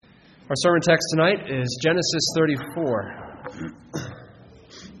Our sermon text tonight is Genesis 34.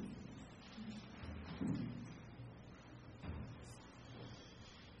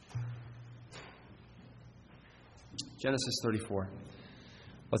 Genesis 34.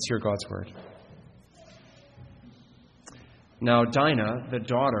 Let's hear God's word. Now Dinah, the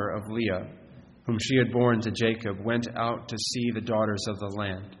daughter of Leah, whom she had borne to Jacob, went out to see the daughters of the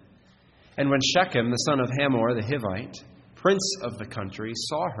land. And when Shechem, the son of Hamor the Hivite, prince of the country,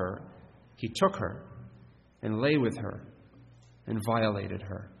 saw her, he took her and lay with her and violated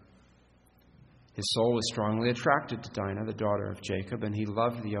her. His soul was strongly attracted to Dinah, the daughter of Jacob, and he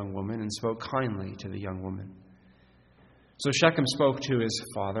loved the young woman and spoke kindly to the young woman. So Shechem spoke to his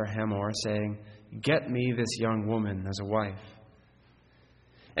father Hamor, saying, "Get me this young woman as a wife."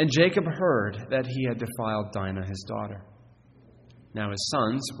 And Jacob heard that he had defiled Dinah, his daughter. Now his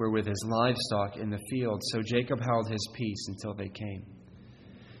sons were with his livestock in the field, so Jacob held his peace until they came.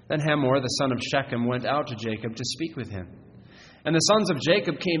 Then Hamor, the son of Shechem, went out to Jacob to speak with him. And the sons of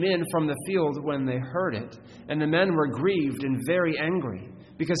Jacob came in from the field when they heard it, and the men were grieved and very angry,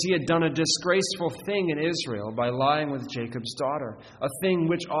 because he had done a disgraceful thing in Israel by lying with Jacob's daughter, a thing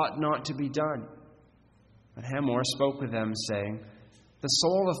which ought not to be done. But Hamor spoke with them, saying, "The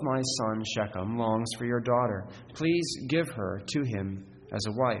soul of my son Shechem longs for your daughter. Please give her to him as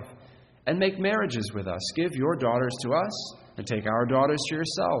a wife, and make marriages with us. Give your daughters to us, and take our daughters to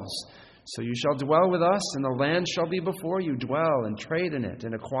yourselves. So you shall dwell with us, and the land shall be before you. Dwell and trade in it,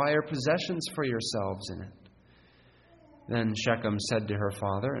 and acquire possessions for yourselves in it." Then Shechem said to her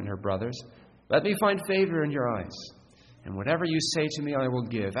father and her brothers, "Let me find favor in your eyes, and whatever you say to me I will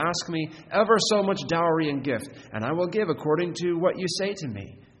give. Ask me ever so much dowry and gift, and I will give according to what you say to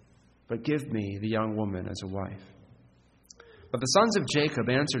me. But give me the young woman as a wife." But the sons of Jacob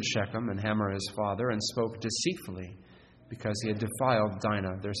answered Shechem and Hamor his father, and spoke deceitfully, because he had defiled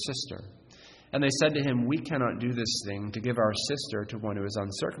Dinah, their sister. And they said to him, "We cannot do this thing, to give our sister to one who is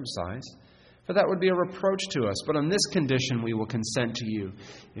uncircumcised, for that would be a reproach to us. But on this condition we will consent to you,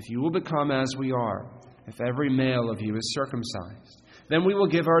 if you will become as we are, if every male of you is circumcised. Then we will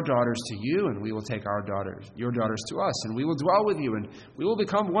give our daughters to you, and we will take your daughters to us, and we will dwell with you, and we will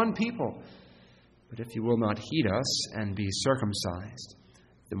become one people. But if you will not heed us and be circumcised,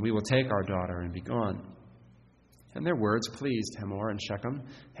 then we will take our daughter and be gone." And their words pleased Hamor and Shechem,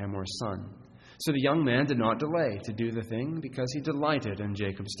 Hamor's son. So the young man did not delay to do the thing, because he delighted in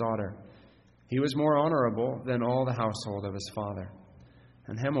Jacob's daughter. He was more honorable than all the household of his father.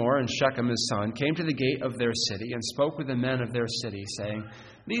 And Hamor and Shechem his son came to the gate of their city, and spoke with the men of their city, saying,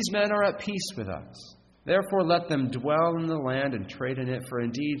 "These men are at peace with us. Therefore let them dwell in the land and trade in it, for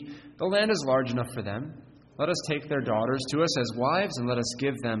indeed the land is large enough for them. Let us take their daughters to us as wives, and let us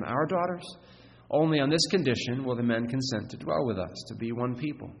give them our daughters. Only on this condition will the men consent to dwell with us, to be one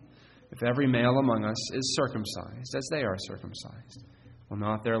people, if every male among us is circumcised, as they are circumcised. Will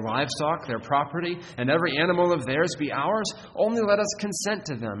not their livestock, their property, and every animal of theirs be ours? Only let us consent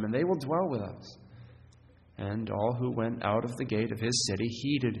to them, and they will dwell with us." And all who went out of the gate of his city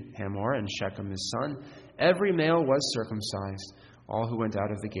heeded Hamor and Shechem his son. Every male was circumcised, all who went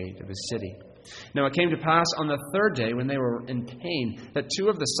out of the gate of his city. Now it came to pass on the third day, when they were in pain, that two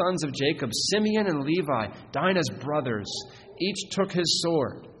of the sons of Jacob, Simeon and Levi, Dinah's brothers, each took his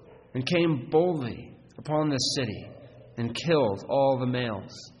sword and came boldly upon the city and killed all the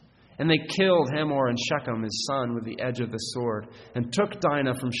males. And they killed Hamor and Shechem his son with the edge of the sword, and took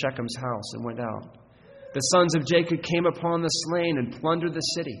Dinah from Shechem's house and went out. The sons of Jacob came upon the slain and plundered the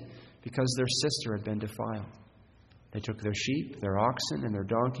city, because their sister had been defiled. They took their sheep, their oxen, and their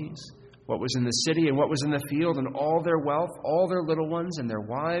donkeys, what was in the city and what was in the field, and all their wealth, all their little ones and their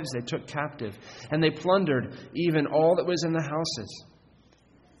wives they took captive, and they plundered even all that was in the houses.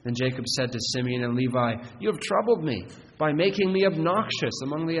 Then Jacob said to Simeon and Levi, "You have troubled me by making me obnoxious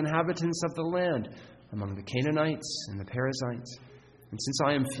among the inhabitants of the land, among the Canaanites and the Perizzites. And since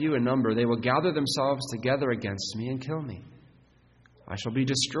I am few in number, they will gather themselves together against me and kill me. I shall be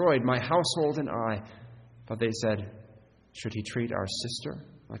destroyed, my household and I." But they said, "Should he treat our sister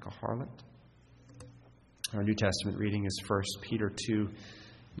like a harlot?" Our New Testament reading is 1 Peter 2,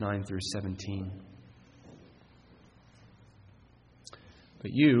 9 through 17.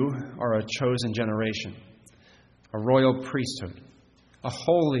 "But you are a chosen generation, a royal priesthood, a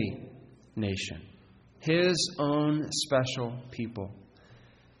holy nation, his own special people,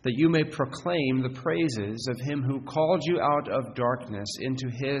 that you may proclaim the praises of him who called you out of darkness into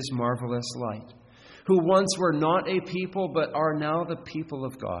his marvelous light, who once were not a people but are now the people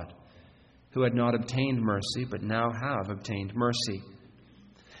of God, who had not obtained mercy but now have obtained mercy.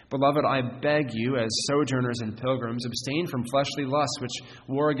 Beloved, I beg you, as sojourners and pilgrims, abstain from fleshly lusts which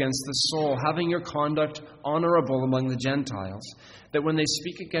war against the soul, having your conduct honorable among the Gentiles, that when they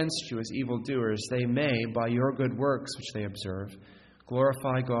speak against you as evildoers, they may, by your good works which they observe,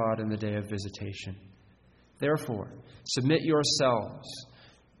 glorify God in the day of visitation. Therefore, submit yourselves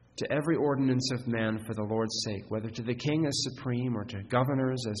to every ordinance of man for the Lord's sake, whether to the king as supreme or to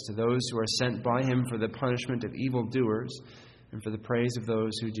governors as to those who are sent by him for the punishment of evildoers, and for the praise of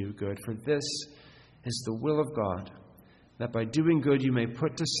those who do good. For this is the will of God, that by doing good you may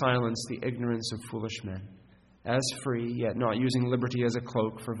put to silence the ignorance of foolish men, as free, yet not using liberty as a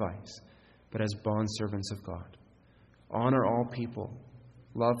cloak for vice, but as bondservants of God. Honor all people,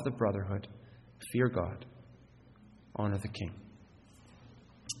 love the brotherhood, fear God, honor the king.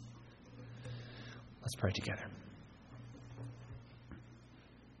 Let's pray together.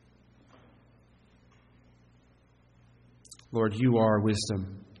 Lord, you are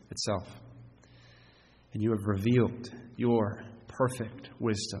wisdom itself, and you have revealed your perfect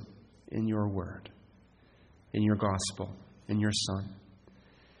wisdom in your word, in your gospel, in your Son.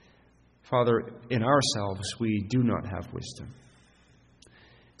 Father, in ourselves we do not have wisdom.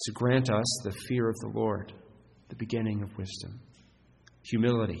 So grant us the fear of the Lord, the beginning of wisdom,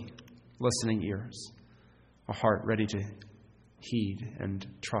 humility, listening ears, a heart ready to heed and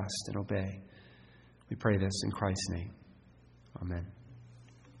trust and obey. We pray this in Christ's name. Amen.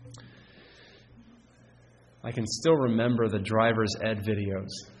 I can still remember the driver's ed videos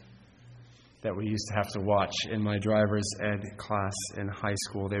that we used to have to watch in my driver's ed class in high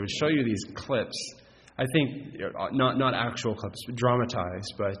school. They would show you these clips. I think not actual clips,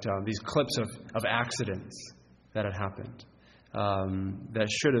 dramatized, but these clips of accidents that had happened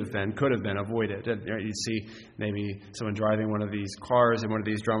that could have been avoided. You'd see maybe someone driving one of these cars in one of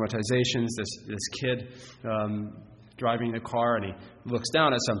these dramatizations. This kid driving the car, and he looks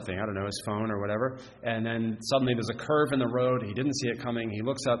down at something, I don't know, his phone or whatever, and then suddenly there's a curve in the road. He didn't see it coming. He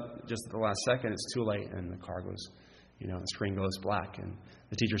looks up just at the last second. It's too late, and the car goes, the screen goes black, and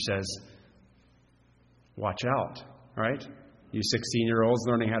the teacher says, watch out, right? You 16-year-olds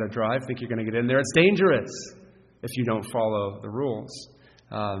learning how to drive, think you're going to get in there. It's dangerous if you don't follow the rules.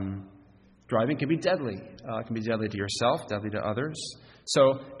 Driving can be deadly. It can be deadly to yourself, deadly to others.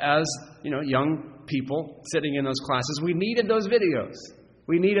 So as, young people sitting in those classes, we needed those videos.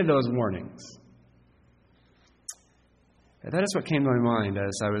 We needed those warnings. And that is what came to my mind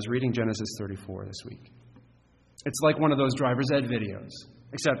as I was reading Genesis 34 this week. It's like one of those driver's ed videos,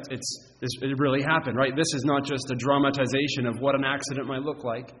 except it really happened, right? This is not just a dramatization of what an accident might look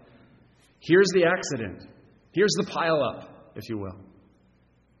like. Here's the accident. Here's the pile-up, if you will.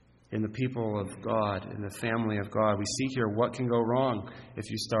 In the people of God, in the family of God, we see here what can go wrong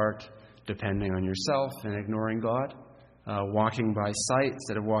if you start depending on yourself and ignoring God, walking by sight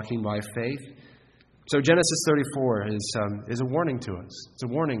instead of walking by faith. So Genesis 34 is a warning to us. It's a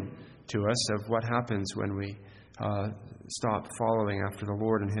warning to us of what happens when we stop following after the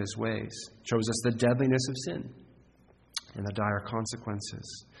Lord and His ways. It shows us the deadliness of sin and the dire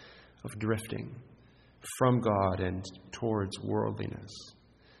consequences of drifting from God and towards worldliness.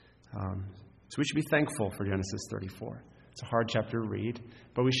 So we should be thankful for Genesis 34. It's a hard chapter to read,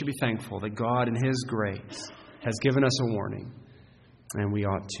 but we should be thankful that God in His grace has given us a warning, and we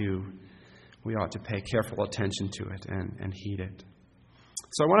ought to pay careful attention to it and heed it.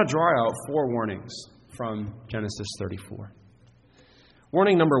 So I want to draw out 4 warnings from Genesis 34.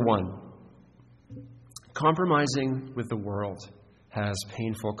 Warning number 1: compromising with the world has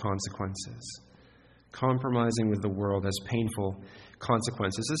painful consequences. Compromising with the world has painful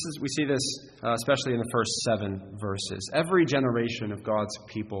consequences. We see this especially in the first 7 verses. Every generation of God's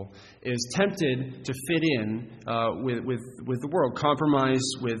people is tempted to fit in with the world, compromise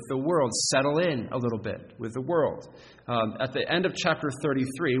with the world, settle in a little bit with the world. At the end of chapter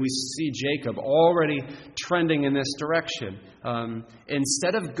 33, we see Jacob already trending in this direction.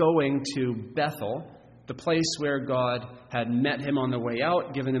 Instead of going to Bethel, the place where God had met him on the way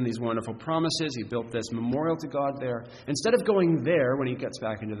out, given him these wonderful promises. He built this memorial to God there. Instead of going there when he gets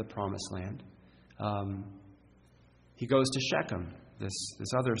back into the promised land, he goes to Shechem, this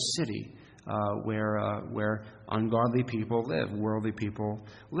other city where ungodly people live, worldly people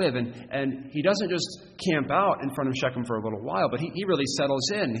live. And he doesn't just camp out in front of Shechem for a little while, but he really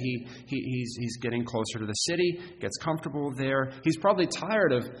settles in. He's getting closer to the city, gets comfortable there. He's probably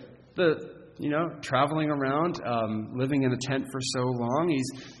tired of traveling around, living in a tent for so long.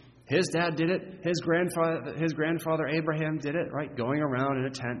 His dad did it. His grandfather Abraham did it, right? Going around in a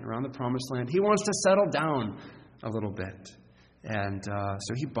tent around the promised land. He wants to settle down a little bit. And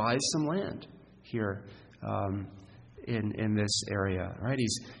so he buys some land here in this area, right?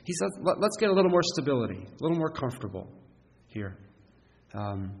 Let's get a little more stability, a little more comfortable here.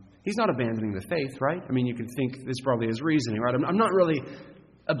 He's not abandoning the faith, right? I mean, you can think this probably is reasoning, right? I'm not really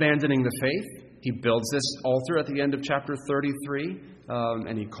abandoning the faith. He builds this altar at the end of chapter 33,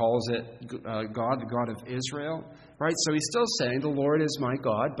 and he calls it God, the God of Israel, right? So he's still saying the Lord is my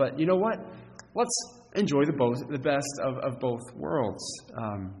God, but you know what? Let's enjoy the best of both worlds.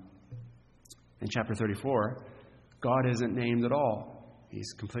 In chapter 34, God isn't named at all.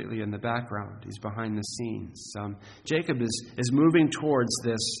 He's completely in the background. He's behind the scenes. Jacob is moving towards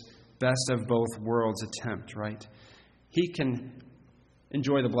this best of both worlds attempt, right? He can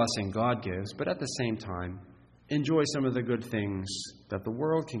enjoy the blessing God gives, but at the same time, enjoy some of the good things that the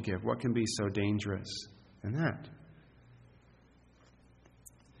world can give. What can be so dangerous in that?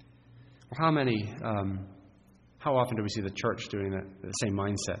 Well, how often do we see the church doing the same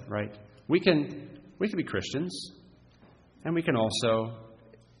mindset, right? We can be Christians, and we can also,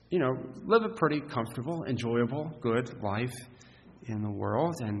 live a pretty comfortable, enjoyable, good life in the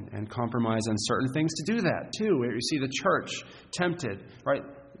world and compromise on certain things to do that, too. Where you see the church tempted, right,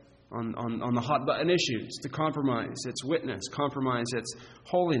 on the hot button issues to compromise its witness, compromise its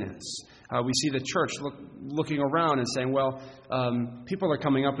holiness. We see the church looking around and saying, well, people are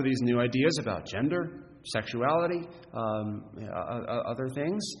coming up with these new ideas about gender, sexuality, other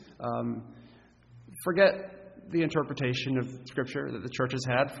things. Forget the interpretation of Scripture that the church has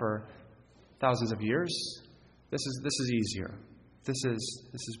had for thousands of years. This is easier. This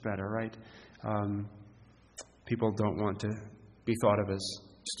is better, right? People don't want to be thought of as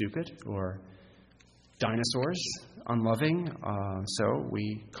stupid or dinosaurs, unloving, so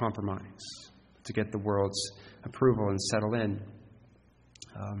we compromise to get the world's approval and settle in.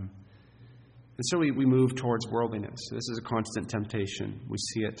 And so we move towards worldliness. This is a constant temptation. We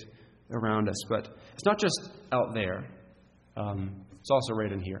see it around us. But it's not just out there. It's also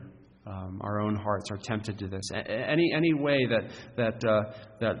right in here. Our own hearts are tempted to this. Any way that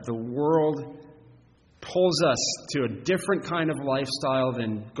the world pulls us to a different kind of lifestyle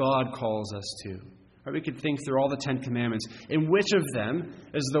than God calls us to. Or we could think through all the 10 Commandments. In which of them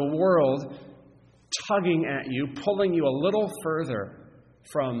is the world tugging at you, pulling you a little further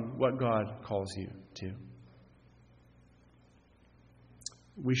from what God calls you to?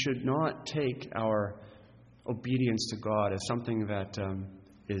 We should not take our obedience to God as something that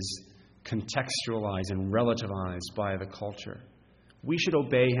is contextualized and relativized by the culture. We should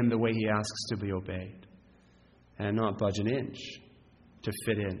obey Him the way He asks to be obeyed and not budge an inch to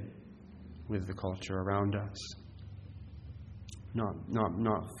fit in with the culture around us.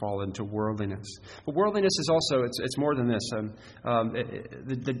 Not fall into worldliness. But worldliness is also, it's more than this.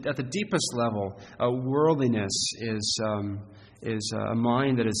 At the deepest level, worldliness is a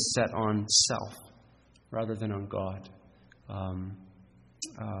mind that is set on self rather than on God.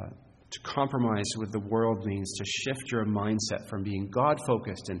 To compromise with the world means to shift your mindset from being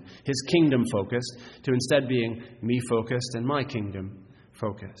God-focused and His kingdom-focused to instead being me-focused and my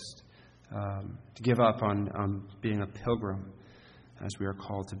kingdom-focused. To give up on being a pilgrim, as we are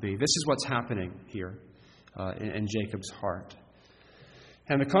called to be. This is what's happening here in Jacob's heart.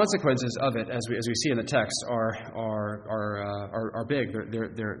 And the consequences of it, as we see in the text, are big.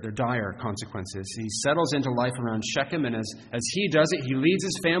 They're dire consequences. He settles into life around Shechem, and as he does it, he leads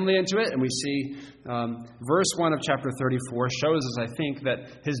his family into it. And we see verse 1 of chapter 34 shows us, I think,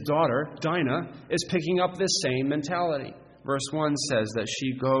 that his daughter, Dinah, is picking up this same mentality. Verse 1 says that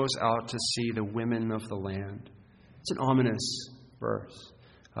she goes out to see the women of the land. It's an ominous verse.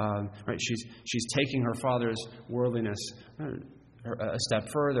 Right? She's taking her father's worldliness a step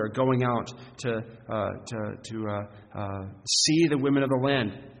further, going out to see the women of the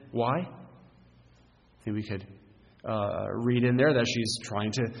land. Why? I think we could read in there that she's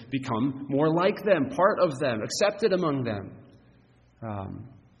trying to become more like them, part of them, accepted among them.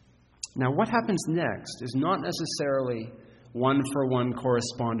 Now, what happens next is not necessarily one-for-one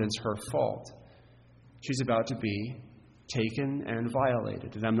correspondence her fault. She's about to be taken and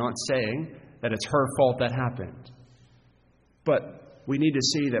violated. And I'm not saying that it's her fault that happened. But we need to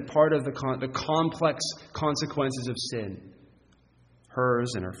see that part of the complex consequences of sin,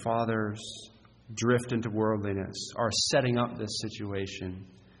 hers and her father's drift into worldliness, are setting up this situation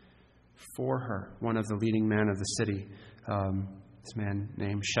for her. One of the leading men of the city, this man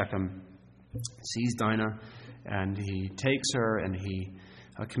named Shechem, sees Dinah, and he takes her and he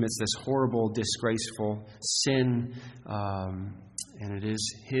commits this horrible, disgraceful sin, and it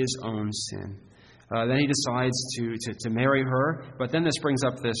is his own sin. Then he decides to marry her, but then this brings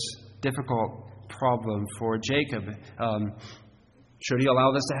up this difficult problem for Jacob. Should he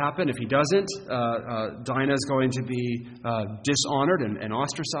allow this to happen? If he doesn't, Dinah is going to be dishonored and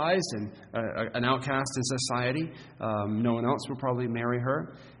ostracized and an outcast in society. No one else will probably marry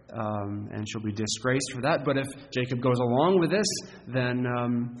her, and she'll be disgraced for that. But if Jacob goes along with this, then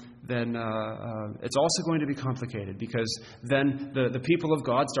it's also going to be complicated, because then the people of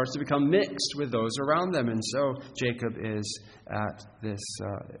God starts to become mixed with those around them. And so Jacob is at this,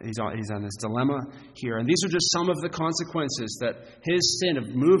 he's on this dilemma here. And these are just some of the consequences that his sin of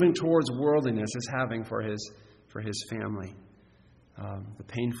moving towards worldliness is having for his family. The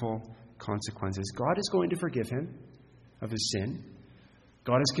painful consequences. God is going to forgive him of his sin.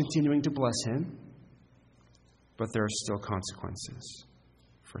 God is continuing to bless him, but there are still consequences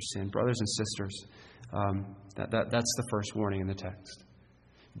for sin. Brothers and sisters, that's the first warning in the text.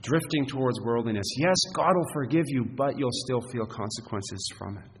 Drifting towards worldliness. Yes, God will forgive you, but you'll still feel consequences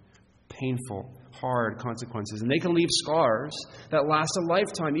from it. Painful, hard consequences. And they can leave scars that last a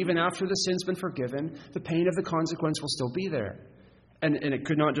lifetime. Even after the sin's been forgiven, the pain of the consequence will still be there. And it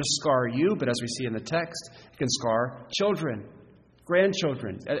could not just scar you, but as we see in the text, it can scar children,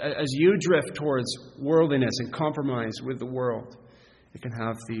 grandchildren. As you drift towards worldliness and compromise with the world, it can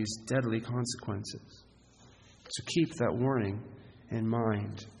have these deadly consequences. So keep that warning in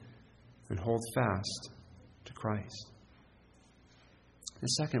mind and hold fast to Christ. The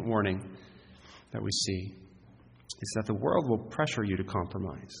second warning that we see is that the world will pressure you to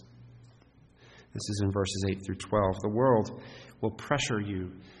compromise. This is in verses 8 through 12. The world will pressure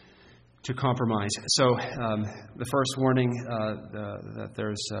you to compromise. So the first warning that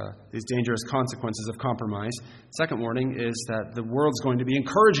there's these dangerous consequences of compromise. Second warning is that the world's going to be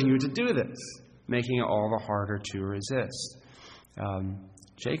encouraging you to do this, making it all the harder to resist.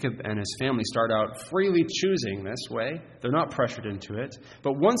 Jacob and his family start out freely choosing this way. They're not pressured into it.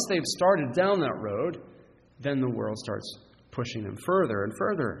 But once they've started down that road, then the world starts pushing them further and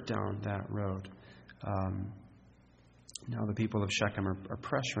further down that road. Now the people of Shechem are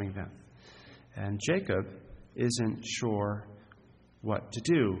pressuring them. And Jacob isn't sure what to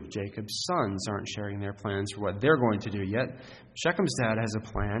do. Jacob's sons aren't sharing their plans for what they're going to do yet. Shechem's dad has a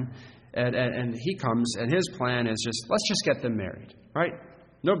plan, and he comes, and his plan is let's just get them married, right?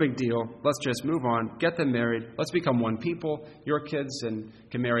 No big deal. Let's just move on, get them married. Let's become one people. Your kids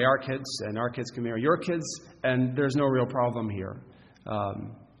can marry our kids, and our kids can marry your kids, and there's no real problem here.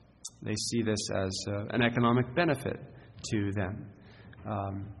 They see this as an economic benefit to them.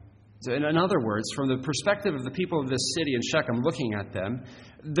 So in other words, from the perspective of the people of this city in Shechem looking at them,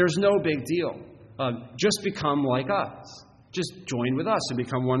 there's no big deal. Just become like us. Just join with us and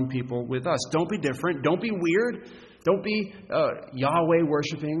become one people with us. Don't be different. Don't be weird. Don't be Yahweh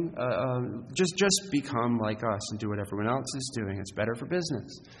worshiping. Just become like us and do what everyone else is doing. It's better for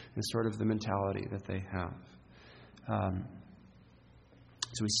business. It's sort of the mentality that they have.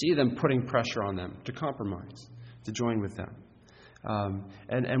 So we see them putting pressure on them to compromise, to join with them.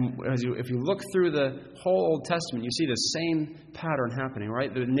 If you look through the whole Old Testament, you see the same pattern happening,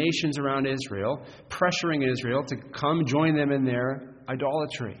 right? The nations around Israel pressuring Israel to come join them in their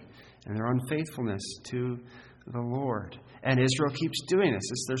idolatry and their unfaithfulness to the Lord. And Israel keeps doing this.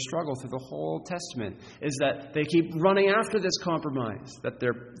 It's their struggle through the whole Old Testament, is that they keep running after this compromise that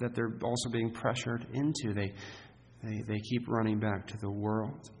they're also being pressured into. They keep running back to the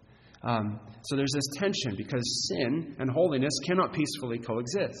world. So there's this tension, because sin and holiness cannot peacefully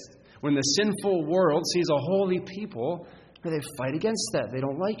coexist. When the sinful world sees a holy people, they fight against that. They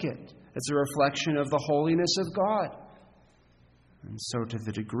don't like it. It's a reflection of the holiness of God. And so to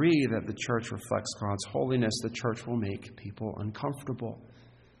the degree that the church reflects God's holiness, the church will make people uncomfortable.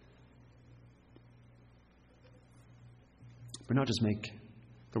 But not just make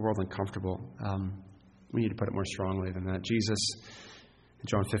the world uncomfortable. We need to put it more strongly than that. Jesus, in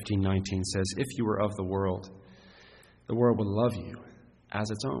John 15:19 says, "If you were of the world would love you as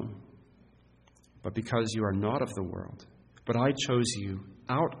its own. But because you are not of the world, but I chose you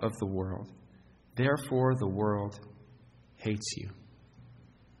out of the world, therefore the world hates you."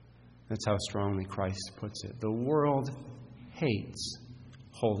 That's how strongly Christ puts it. The world hates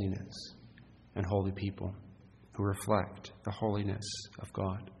holiness and holy people who reflect the holiness of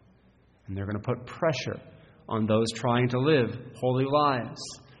God. And they're going to put pressure on those trying to live holy lives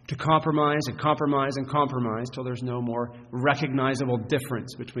to compromise and compromise and compromise till there's no more recognizable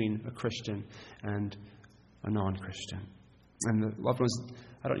difference between a Christian and a non-Christian. And the loved ones,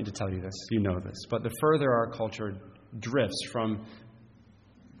 I don't need to tell you this, you know this, but the further our culture drifts from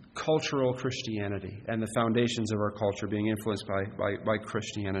cultural Christianity and the foundations of our culture being influenced by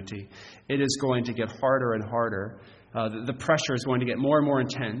Christianity, it is going to get harder and harder. The pressure is going to get more and more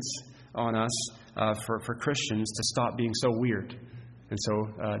intense on us for Christians to stop being so weird and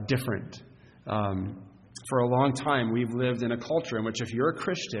so different. For a long time, we've lived in a culture in which if you're a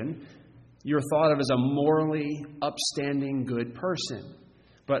Christian, you're thought of as a morally upstanding, good person.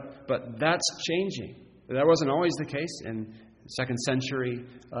 But that's changing. That wasn't always the case. In 2nd century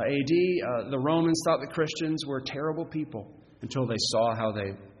AD, the Romans thought the Christians were terrible people until they saw how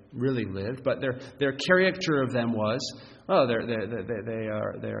they really lived. But their caricature of them was,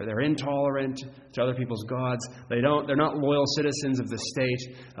 they're intolerant to other people's gods. They're not loyal citizens of the state.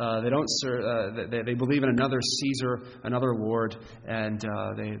 They believe in another Caesar, another lord, and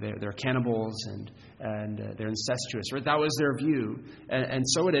they're cannibals and they're incestuous. Right? That was their view, and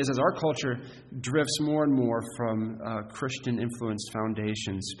so it is as our culture drifts more and more from Christian-influenced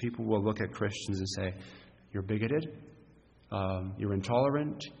foundations. People will look at Christians and say, "You're bigoted. You're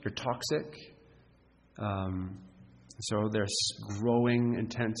intolerant. You're toxic." So there's growing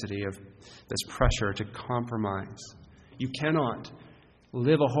intensity of this pressure to compromise. You cannot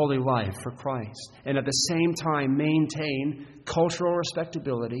live a holy life for Christ and at the same time maintain cultural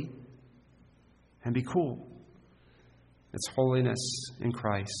respectability and be cool. It's holiness in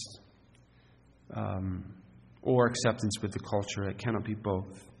Christ or acceptance with the culture. It cannot be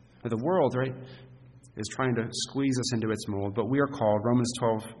both. The world, right, is trying to squeeze us into its mold, but we are called, Romans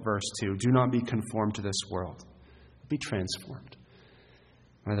 12, verse 2, do not be conformed to this world. Be transformed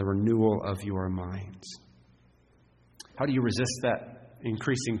by the renewal of your minds. How do you resist that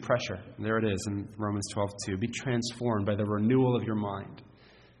increasing pressure? There it is in Romans 12:2. Be transformed by the renewal of your mind,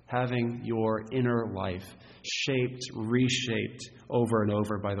 having your inner life shaped, reshaped over and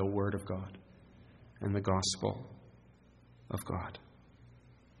over by the Word of God and the gospel of God.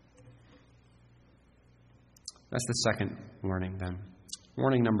 That's the second warning then.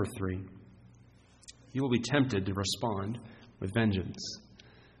 Warning number 3. You will be tempted to respond with vengeance.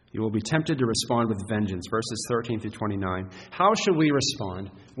 You will be tempted to respond with vengeance. Verses 13 through 29. How should we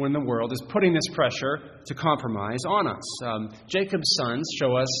respond when the world is putting this pressure to compromise on us? Jacob's sons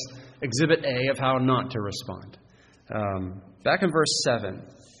show us exhibit A of how not to respond. Back in verse 7,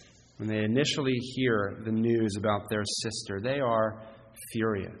 when they initially hear the news about their sister, they are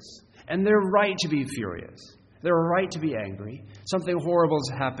furious. And they're right to be furious. They're right to be angry. Something horrible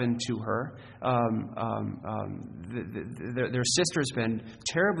has happened to her. Their sister's been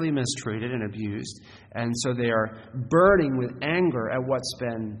terribly mistreated and abused, and so they are burning with anger at what's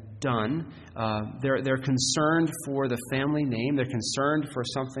been done. They're concerned for the family name. They're concerned for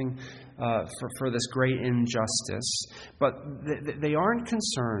something, for this great injustice. But they aren't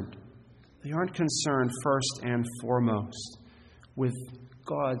concerned. They aren't concerned first and foremost with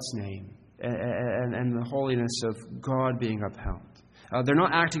God's name and the holiness of God being upheld. They're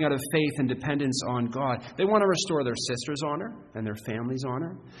not acting out of faith and dependence on God. They want to restore their sister's honor and their family's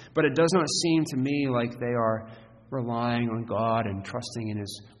honor. But it does not seem to me like they are relying on God and trusting in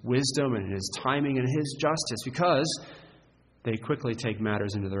His wisdom and His timing and His justice, because they quickly take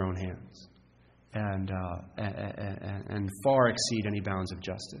matters into their own hands and far exceed any bounds of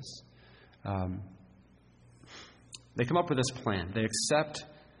justice. They come up with this plan.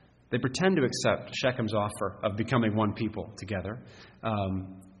 They pretend to accept Shechem's offer of becoming one people together.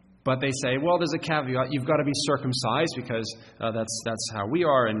 But they say, well, there's a caveat. You've got to be circumcised because that's how we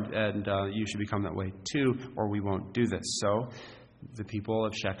are, and you should become that way too, or we won't do this. So the people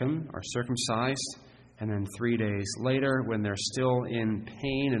of Shechem are circumcised, and then 3 days later, when they're still in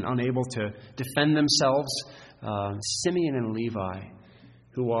pain and unable to defend themselves, Simeon and Levi,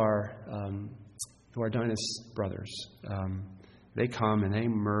 who are Dinah's brothers, they come and they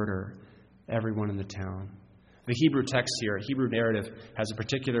murder everyone in the town. The Hebrew text here, Hebrew narrative, has a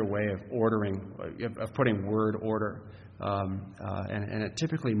particular way of putting word order. And it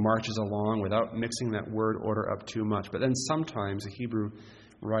typically marches along without mixing that word order up too much. But then sometimes a Hebrew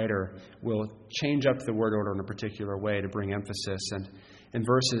writer will change up the word order in a particular way to bring emphasis. And in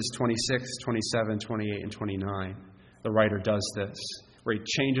verses 26, 27, 28, and 29, the writer does this, where he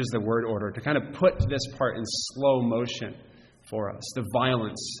changes the word order to kind of put this part in slow motion for us, the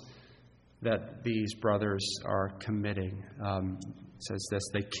violence that these brothers are committing. It says this: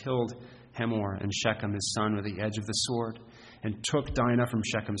 they killed Hamor and Shechem, his son, with the edge of the sword, and took Dinah from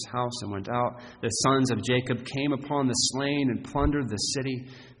Shechem's house and went out. The sons of Jacob came upon the slain and plundered the city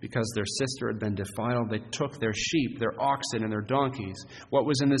because their sister had been defiled. They took their sheep, their oxen, and their donkeys, what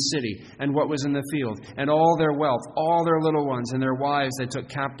was in the city and what was in the field, and all their wealth, all their little ones, and their wives they took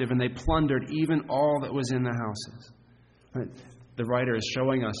captive, and they plundered even all that was in the houses. Right? The writer is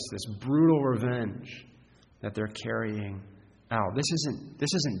showing us this brutal revenge that they're carrying out. This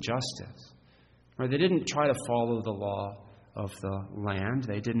isn't justice. Right? They didn't try to follow the law of the land.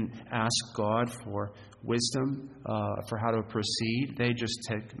 They didn't ask God for wisdom for how to proceed. They just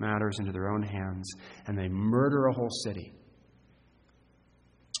take matters into their own hands, and they murder a whole city.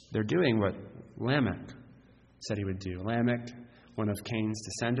 They're doing what Lamech said he would do. Lamech, one of Cain's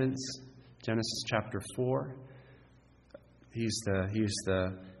descendants, Genesis chapter 4. He's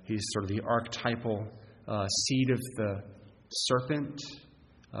sort of the archetypal seed of the serpent,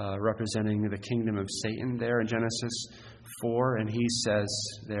 representing the kingdom of Satan there in Genesis 4. And he says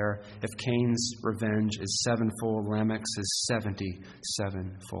there, if Cain's revenge is sevenfold, Lamech's is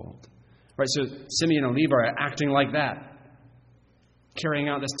 77-fold. Right, so Simeon and Levi are acting like that, carrying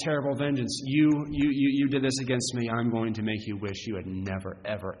out this terrible vengeance. You did this against me. I'm going to make you wish you had never,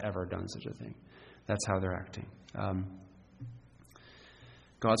 ever, ever done such a thing. That's how they're acting.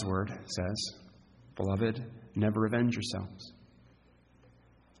 God's word says, "Beloved, never revenge yourselves,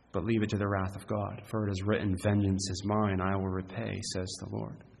 but leave it to the wrath of God. For it is written, vengeance is mine, I will repay, says the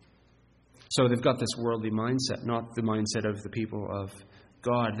Lord." So they've got this worldly mindset, not the mindset of the people of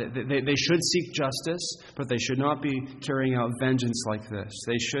God. They should seek justice, but they should not be carrying out vengeance like this.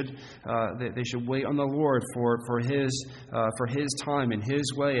 They should wait on the Lord for His time and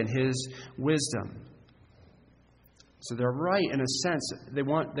His way and His wisdom. So they're right in a sense. They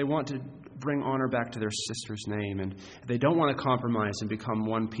want to bring honor back to their sister's name, and they don't want to compromise and become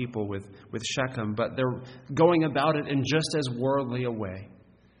one people with Shechem, but they're going about it in just as worldly a way,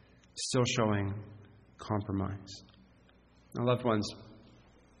 still showing compromise. Now, loved ones,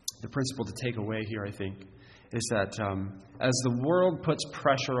 the principle to take away here, I think, is that as the world puts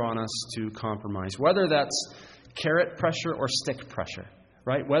pressure on us to compromise, whether that's carrot pressure or stick pressure,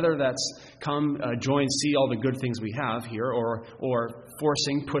 right? Whether that's come, join, see all the good things we have here, or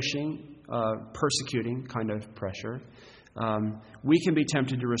forcing, pushing, persecuting kind of pressure, we can be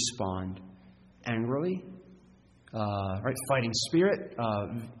tempted to respond angrily, right? Fighting spirit,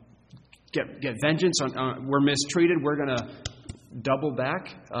 get vengeance on. We're mistreated. We're going to double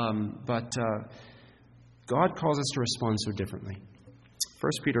back. But God calls us to respond so differently.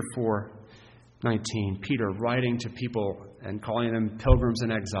 1 Peter 4:19, Peter writing to people and calling them pilgrims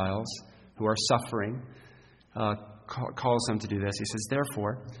and exiles who are suffering, calls them to do this. He says,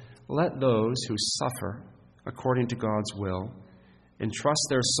 "Therefore, let those who suffer according to God's will entrust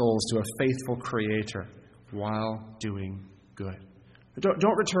their souls to a faithful Creator while doing good."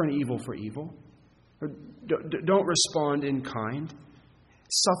 Don't return evil for evil. Don't respond in kind.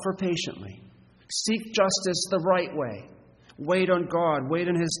 Suffer patiently. Seek justice the right way. Wait on God. Wait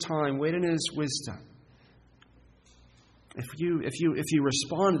in His time. Wait in His wisdom. If you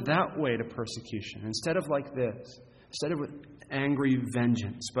respond that way to persecution, instead of like this, instead of with angry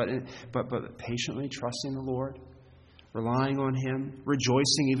vengeance, but patiently trusting the Lord, relying on Him,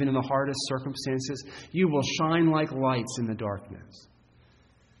 rejoicing even in the hardest circumstances, you will shine like lights in the darkness,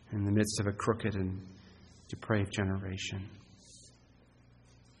 in the midst of a crooked and depraved generation.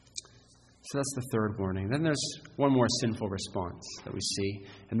 So that's the third warning. Then there's one more sinful response that we see,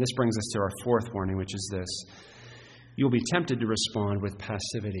 and this brings us to our fourth warning, which is this: you'll be tempted to respond with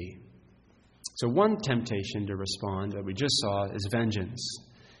passivity. So one temptation to respond that we just saw is vengeance.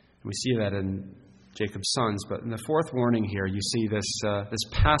 We see that in Jacob's sons, but in the fourth warning here, you see this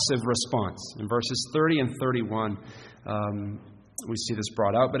passive response. In verses 30 and 31, we see this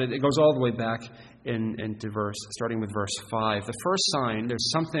brought out, but it goes all the way back into starting with verse 5. The first sign there's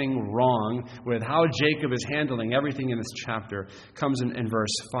something wrong with how Jacob is handling everything in this chapter comes in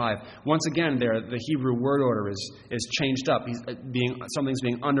verse 5. Once again, there the Hebrew word order is changed up. Something's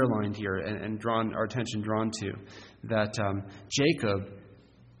being underlined here and our attention drawn to that Jacob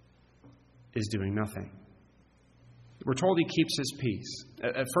is doing nothing. We're told he keeps his peace.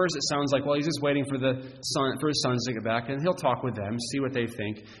 At first it sounds like, well, he's just waiting for his sons to get back, and he'll talk with them, see what they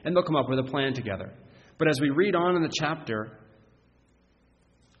think, and they'll come up with a plan together. But as we read on in the chapter,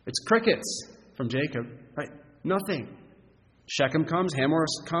 it's crickets from Jacob, right? Nothing. Shechem comes, Hamor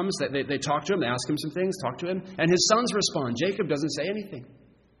comes, they talk to him, they ask him some things, talk to him, and his sons respond. Jacob doesn't say anything.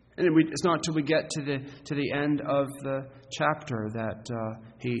 And it's not until we get to the end of the chapter that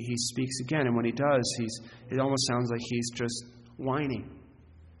he speaks again. And when he does, it almost sounds like he's just whining.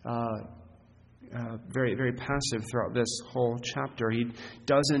 Very, very passive throughout this whole chapter. He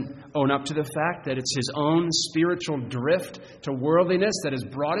doesn't own up to the fact that it's his own spiritual drift to worldliness that has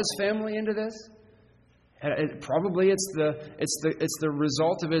brought his family into this. Probably it's the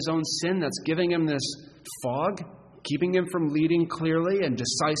result of his own sin that's giving him this fog, keeping him from leading clearly and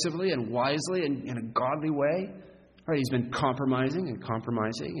decisively and wisely and in a godly way. Right, he's been compromising,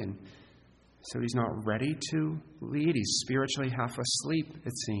 and so he's not ready to lead. He's spiritually half asleep,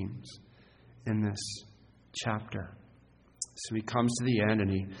 it seems, in this chapter. So he comes to the end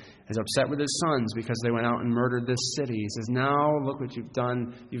and he is upset with his sons because they went out and murdered this city. He says, now look what you've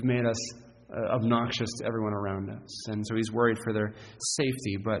done. You've made us obnoxious to everyone around us. And so he's worried for their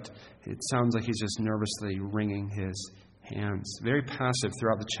safety, but it sounds like he's just nervously wringing his hands. Very passive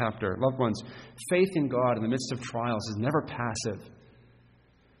throughout the chapter. Loved ones, faith in God in the midst of trials is never passive.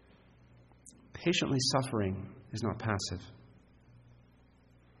 Patiently suffering is not passive.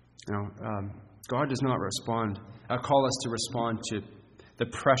 God does not call us to respond to the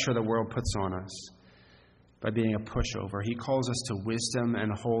pressure the world puts on us by being a pushover. He calls us to wisdom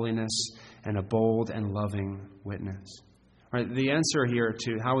and holiness and a bold and loving witness. Right? The answer here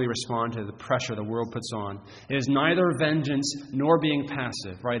to how we respond to the pressure the world puts on is neither vengeance nor being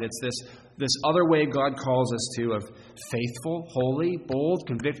passive. Right? It's this other way God calls us to of faithful, holy, bold,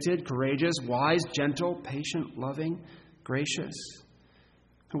 convicted, courageous, wise, gentle, patient, loving, gracious.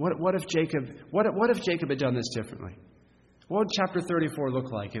 What if Jacob had done this differently? What would chapter 34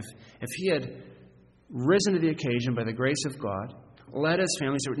 look like if he had risen to the occasion by the grace of God, led his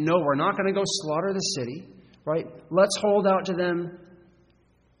family, said, no, we're not going to go slaughter the city, right? Let's hold out to them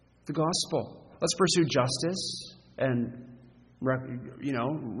the gospel. Let's pursue justice and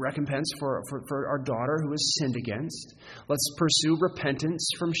recompense for our daughter who was sinned against. Let's pursue repentance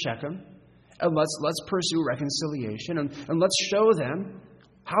from Shechem, and let's pursue reconciliation, and let's show them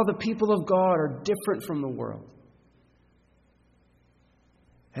how the people of God are different from the world.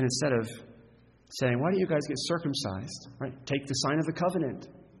 And instead of saying, why don't you guys get circumcised? Right? Take the sign of the covenant.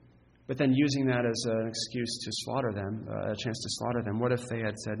 But then using that as an excuse to slaughter them, a chance to slaughter them. What if they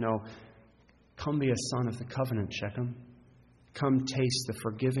had said, no, come be a son of the covenant, Shechem. Come taste the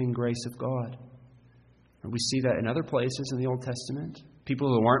forgiving grace of God. And we see that in other places in the Old Testament. People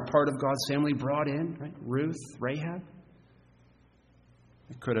who aren't part of God's family brought in, right? Ruth, Rahab.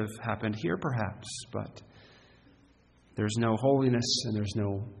 It could have happened here perhaps, but there's no holiness and there's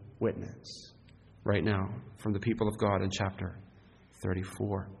no witness right now from the people of God in chapter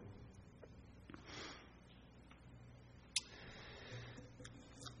 34.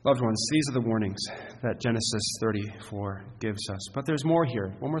 Loved ones, these are the warnings that Genesis 34 gives us. But there's more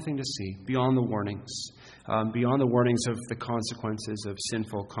here. One more thing to see beyond the warnings. Beyond the warnings of the consequences of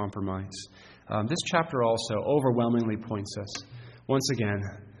sinful compromise. This chapter also overwhelmingly points us once again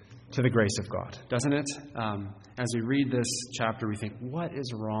to the grace of God, doesn't it? As we read this chapter, we think, what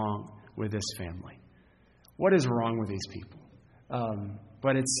is wrong with this family? What is wrong with these people?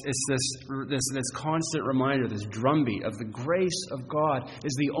 But it's this constant reminder, this drumbeat of the grace of God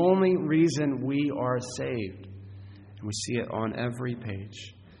is the only reason we are saved. And we see it on every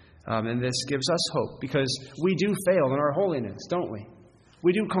page. And this gives us hope because we do fail in our holiness, don't we?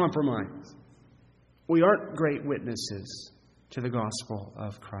 We do compromise. We aren't great witnesses to the gospel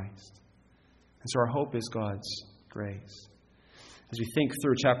of Christ. And so our hope is God's grace. As we think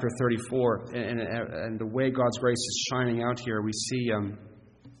through chapter 34 and the way God's grace is shining out here, we see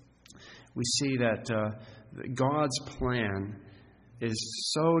that God's plan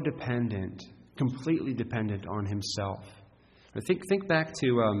is so dependent, completely dependent on himself. Think back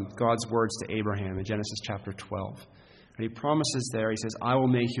to God's words to Abraham in Genesis chapter 12. And he promises there, he says, I will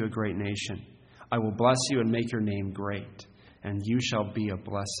make you a great nation. I will bless you and make your name great. And you shall be a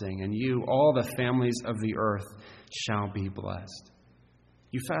blessing. And you, all the families of the earth, shall be blessed.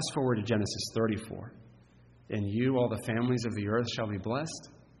 You fast forward to Genesis 34. And you, all the families of the earth, shall be blessed.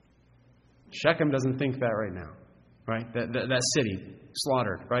 Shechem doesn't think that right now. Right? That city,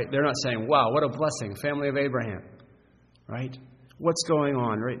 slaughtered. Right? They're not saying, wow, what a blessing, family of Abraham. Right? What's going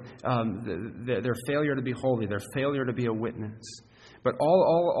on? Right? Their failure to be holy, their failure to be a witness. But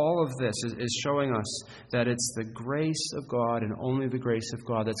all of this is showing us that it's the grace of God and only the grace of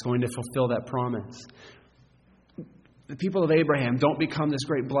God that's going to fulfill that promise. The people of Abraham don't become this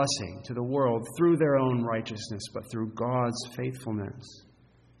great blessing to the world through their own righteousness, but through God's faithfulness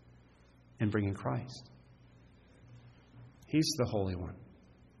in bringing Christ. He's the Holy One.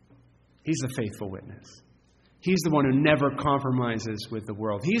 He's the faithful witness. He's the one who never compromises with the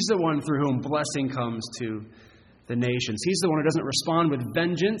world. He's the one through whom blessing comes to the nations. He's the one who doesn't respond with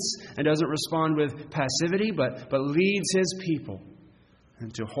vengeance and doesn't respond with passivity, but leads his people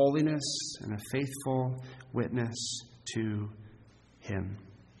into holiness and a faithful witness to him.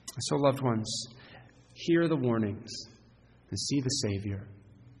 So, loved ones, hear the warnings and see the Savior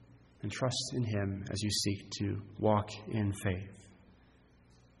and trust in him as you seek to walk in faith,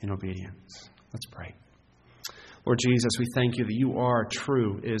 in obedience. Let's pray. Lord Jesus, we thank you that you are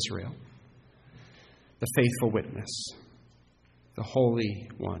true Israel, the faithful witness, the Holy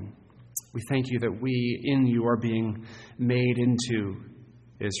One. We thank you that we in you are being made into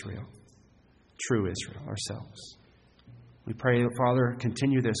Israel, true Israel ourselves. We pray, Father,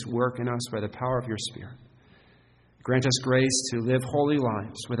 continue this work in us by the power of your Spirit. Grant us grace to live holy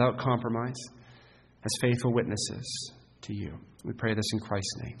lives without compromise as faithful witnesses to you. We pray this in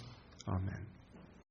Christ's name. Amen.